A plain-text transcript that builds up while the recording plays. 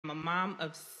a mom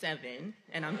of 7,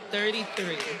 and I'm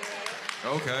 33.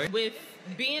 Okay. With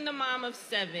being a mom of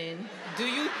 7, do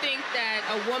you think that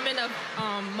a woman of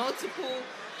multiple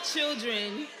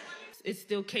children is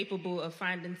still capable of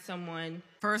finding someone?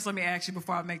 First, let me ask you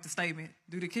before I make the statement.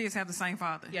 Do the kids have the same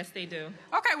father? Yes, they do.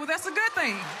 Okay, well, that's a good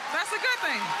thing. That's a good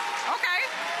thing. Okay,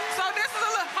 so this is a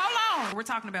little, hold on. We're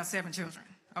talking about 7 children,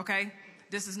 okay?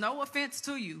 This is no offense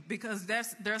to you because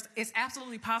it's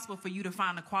absolutely possible for you to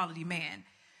find a quality man.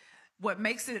 What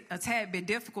makes it a tad bit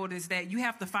difficult is that you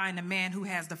have to find a man who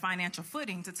has the financial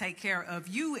footing to take care of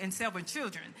you and 7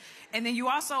 children. And then you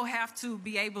also have to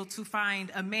be able to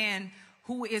find a man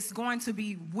who is going to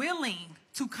be willing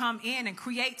to come in and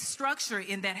create structure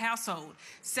in that household.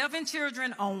 7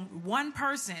 children on one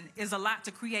person is a lot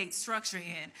to create structure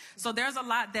in. So there's a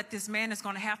lot that this man is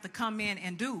going to have to come in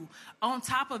and do. On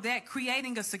top of that,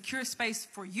 creating a secure space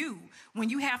for you when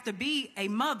you have to be a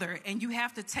mother and you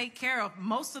have to take care of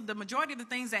the majority of the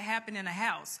things that happen in a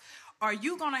house. Are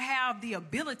you going to have the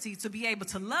ability to be able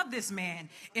to love this man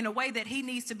in a way that he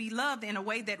needs to be loved, in a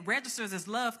way that registers as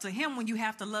love to him when you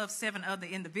have to love 7 other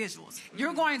individuals?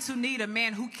 You're going to need a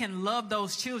man who can love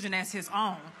those children as his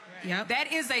own. Yep.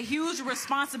 That is a huge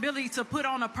responsibility to put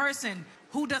on a person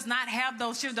who does not have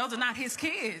those children. Those are not his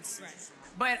kids. Right.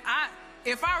 But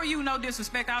if I were you, no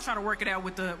disrespect, I'll try to work it out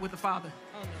with the father.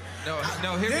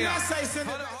 No, hear me out.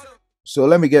 So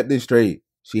let me get this straight.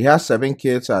 She has 7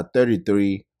 kids at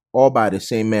 33. All by the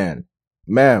same man.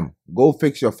 Ma'am, go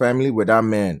fix your family with that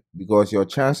man because your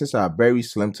chances are very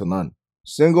slim to none.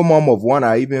 Single mom of 1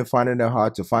 are even finding it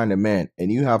hard to find a man,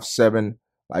 and you have 7.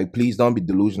 Like, please don't be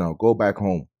delusional. Go back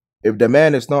home. If the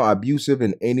man is not abusive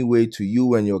in any way to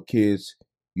you and your kids,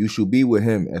 you should be with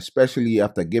him, especially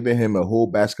after giving him a whole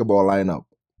basketball lineup.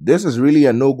 This is really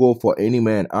a no-go for any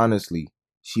man, honestly.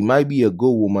 She might be a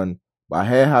good woman, but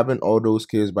her having all those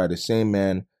kids by the same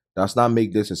man does not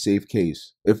make this a safe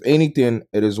case. If anything,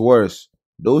 it is worse.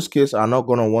 Those kids are not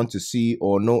going to want to see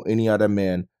or know any other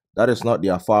man that is not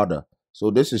their father.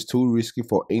 So this is too risky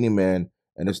for any man,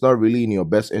 and it's not really in your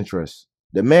best interest.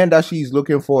 The man that she is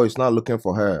looking for is not looking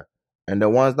for her. And the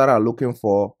ones that are looking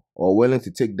for or willing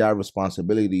to take that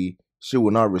responsibility, she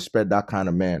will not respect that kind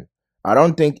of man. I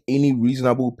don't think any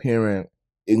reasonable parent,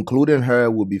 including her,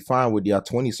 would be fine with their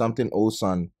 20-something-old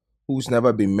son who's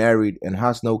never been married and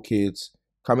has no kids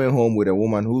coming home with a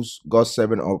woman who's got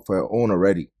 7 of her own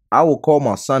already. I will call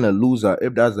my son a loser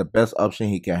if that's the best option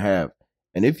he can have.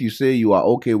 And if you say you are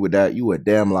okay with that, you a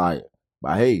damn liar.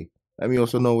 But hey, let me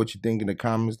also know what you think in the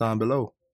comments down below.